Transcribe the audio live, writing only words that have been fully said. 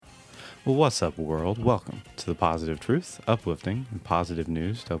Well, what's up, world? Welcome to the Positive Truth, uplifting and positive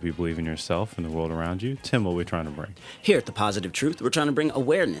news to help you believe in yourself and the world around you. Tim, what are we trying to bring? Here at The Positive Truth, we're trying to bring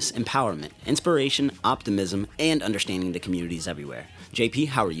awareness, empowerment, inspiration, optimism, and understanding to communities everywhere. JP,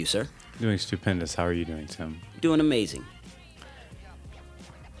 how are you, sir? Doing stupendous. How are you doing, Tim? Doing amazing.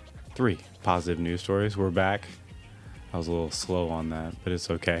 3 positive news stories. We're back. I was a little slow on that, but it's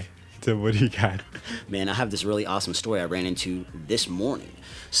okay. Tim, what do you got? Man, I have this really awesome story I ran into this morning.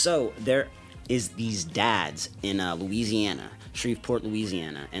 So there is these dads in Louisiana, Shreveport,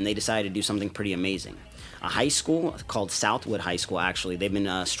 Louisiana, and they decided to do something pretty amazing. A high school called Southwood High School, actually, they've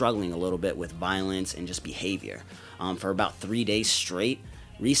been struggling a little bit with violence and just behavior for about 3 days straight.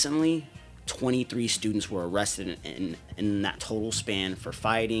 Recently, 23 students were arrested in that total span for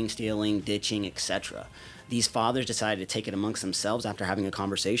fighting, stealing, ditching, etc. These fathers decided to take it amongst themselves after having a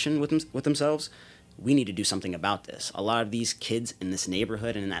conversation with themselves. We need to do something about this. A lot of these kids in this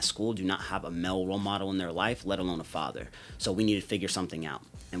neighborhood and in that school do not have a male role model in their life, let alone a father. So we need to figure something out.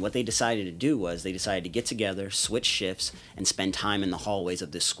 And what they decided to do was they decided to get together, switch shifts, and spend time in the hallways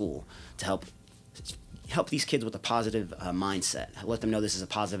of this school to help these kids with a positive mindset. Let them know this is a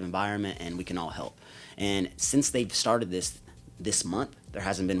positive environment and we can all help. And since they've started this month, there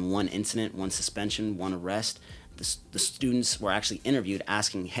hasn't been one incident, one suspension, one arrest. The students were actually interviewed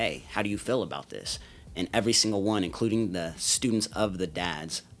asking, hey, how do you feel about this? And every single one, including the students of the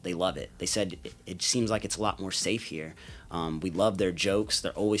dads, they love it. They said it seems like it's a lot more safe here. We love their jokes.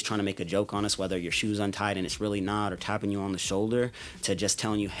 They're always trying to make a joke on us, whether your shoe's untied and it's really not, or tapping you on the shoulder, to just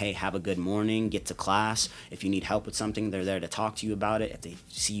telling you, hey, have a good morning, get to class. If you need help with something, they're there to talk to you about it. If they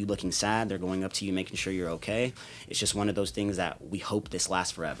see you looking sad, they're going up to you, making sure you're okay. It's just one of those things that we hope this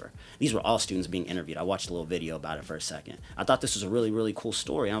lasts forever. These were all students being interviewed. I watched a little video about it for a second. I thought this was a really, really cool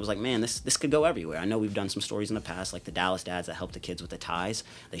story. And I was like, man, this could go everywhere. I know we've done some stories in the past, like the Dallas dads that help the kids with the ties.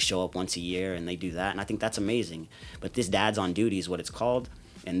 They show up once a year and they do that. And I think that's amazing. But this Dads on Duty is what it's called.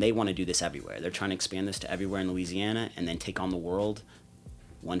 And they want to do this everywhere. They're trying to expand this to everywhere in Louisiana and then take on the world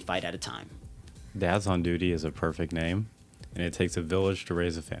one fight at a time. Dads on Duty is a perfect name, and it takes a village to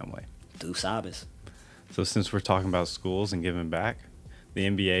raise a family. Tu sabes. So since we're talking about schools and giving back, the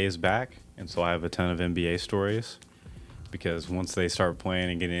NBA is back, and so I have a ton of NBA stories because once they start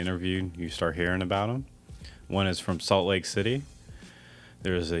playing and getting interviewed, you start hearing about them. One is from Salt Lake City.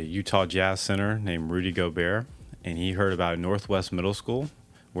 There's a Utah Jazz center named Rudy Gobert, and he heard about Northwest Middle School,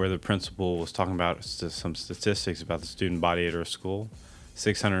 where the principal was talking about some statistics about the student body at her school.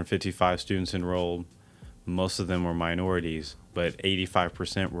 655 students enrolled. Most of them were minorities, but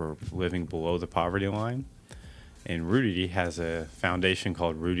 85% were living below the poverty line. And Rudy has a foundation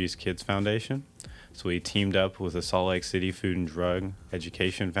called Rudy's Kids Foundation. So he teamed up with the Salt Lake City Food and Drug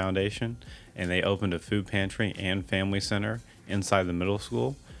Education Foundation, and they opened a food pantry and family center inside the middle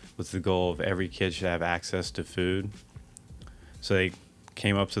school with the goal of every kid should have access to food. So they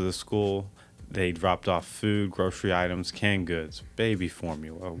came up to the school. They dropped off food, grocery items, canned goods, baby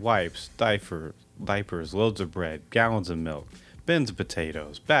formula, wipes, diapers, loads of bread, gallons of milk, bins of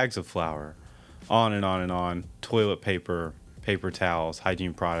potatoes, bags of flour, on and on and on, toilet paper, paper towels,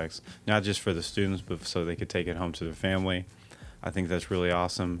 hygiene products, not just for the students, but so they could take it home to their family. I think that's really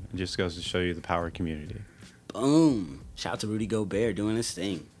awesome. It just goes to show you the power of community. Boom. Shout out to Rudy Gobert doing his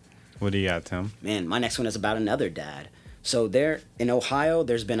thing. What do you got, Tim? Man, my next one is about another dad. So there in Ohio,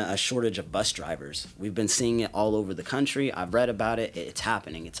 there's been a shortage of bus drivers. We've been seeing it all over the country. I've read about it. It's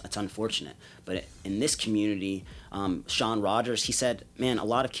happening. It's unfortunate. But in this community, Sean Rogers, he said, man, a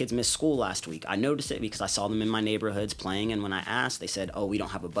lot of kids missed school last week. I noticed it because I saw them in my neighborhoods playing. And when I asked, they said, oh, we don't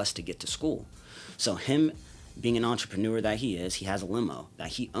have a bus to get to school. So him being an entrepreneur that he is, he has a limo that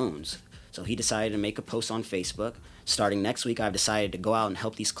he owns. So he decided to make a post on Facebook. Starting next week, I've decided to go out and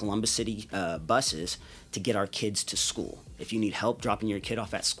help these Columbus City buses to get our kids to school. If you need help dropping your kid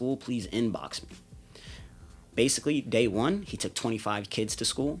off at school, please inbox me. Basically, day 1, he took 25 kids to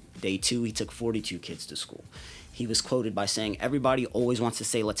school. Day 2, he took 42 kids to school. He was quoted by saying, everybody always wants to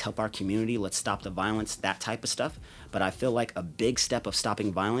say, let's help our community, let's stop the violence, that type of stuff. But I feel like a big step of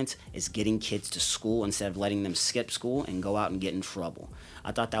stopping violence is getting kids to school instead of letting them skip school and go out and get in trouble.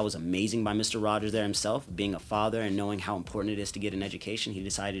 I thought that was amazing by Mr. Rogers there himself. Being a father and knowing how important it is to get an education, he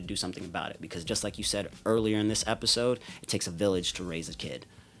decided to do something about it. Because just like you said earlier in this episode, it takes a village to raise a kid.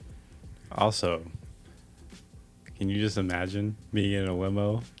 Also, can you just imagine being in a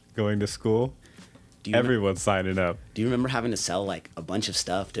limo going to school? Everyone's signing up. Do you remember having to sell like a bunch of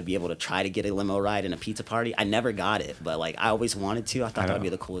stuff to be able to try to get a limo ride in a pizza party? I never got it, but like I always wanted to. I thought that would be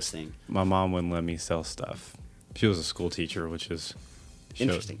the coolest thing. My mom wouldn't let me sell stuff. She was a school teacher, which is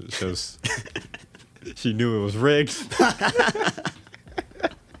interesting. Shows she knew it was rigged.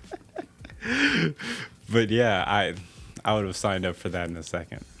 But yeah, I would have signed up for that in a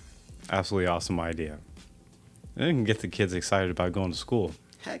second. Absolutely awesome idea. And it can get the kids excited about going to school.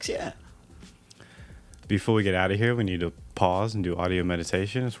 Heck yeah. Before we get out of here, we need to pause and do audio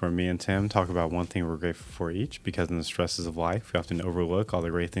meditation. It's where me and Tim talk about one thing we're grateful for each, because in the stresses of life, we often overlook all the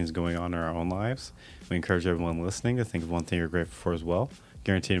great things going on in our own lives. We encourage everyone listening to think of one thing you're grateful for as well.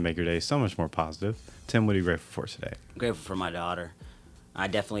 Guaranteed to make your day so much more positive. Tim, what are you grateful for today? I'm grateful for my daughter. I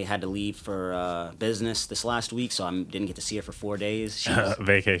definitely had to leave for business this last week, so I didn't get to see her for 4 days.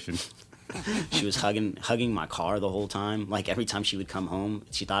 Vacation. She was hugging my car the whole time. Like every time she would come home,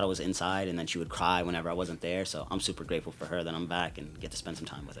 she thought I was inside, and then she would cry whenever I wasn't there. So I'm super grateful for her that I'm back and get to spend some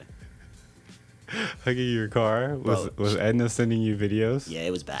time with her. Hugging your car? Was Edna sending you videos? Yeah,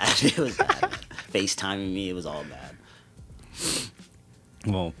 it was bad. It was bad. FaceTiming me, it was all bad.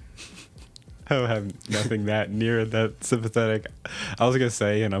 Well, I don't have nothing that near that sympathetic. I was going to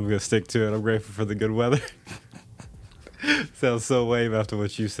say, and I'm going to stick to it, I'm grateful for the good weather. Sounds so lame after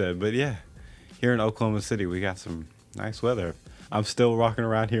what you said. But yeah, here in Oklahoma City, we got some nice weather. I'm still rocking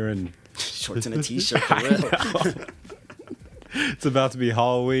around here in shorts and a t-shirt for real. It's about to be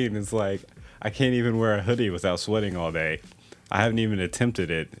Halloween. It's like I can't even wear a hoodie without sweating all day. I haven't even attempted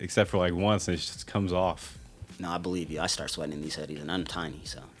it except for like once, and it just comes off. No, I believe you. I start sweating in these hoodies, and I'm tiny,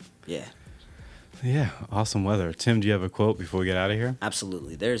 so yeah. Yeah, awesome weather. Tim, do you have a quote before we get out of here?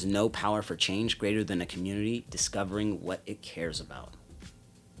 Absolutely. There is no power for change greater than a community discovering what it cares about.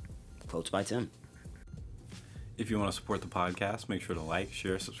 Quotes by Tim. If you want to support the podcast, make sure to like,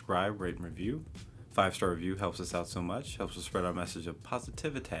 share, subscribe, rate, and review. 5-star review helps us out so much, helps us spread our message of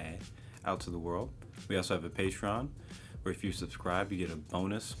positivity out to the world. We also have a Patreon, where if you subscribe, you get a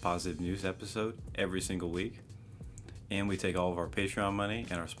bonus positive news episode every single week. And we take all of our Patreon money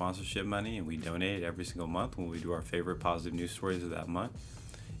and our sponsorship money, and we donate it every single month when we do our favorite positive news stories of that month.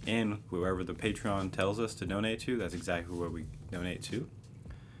 And whoever the Patreon tells us to donate to, that's exactly where we donate to.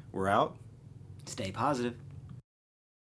 We're out. Stay positive.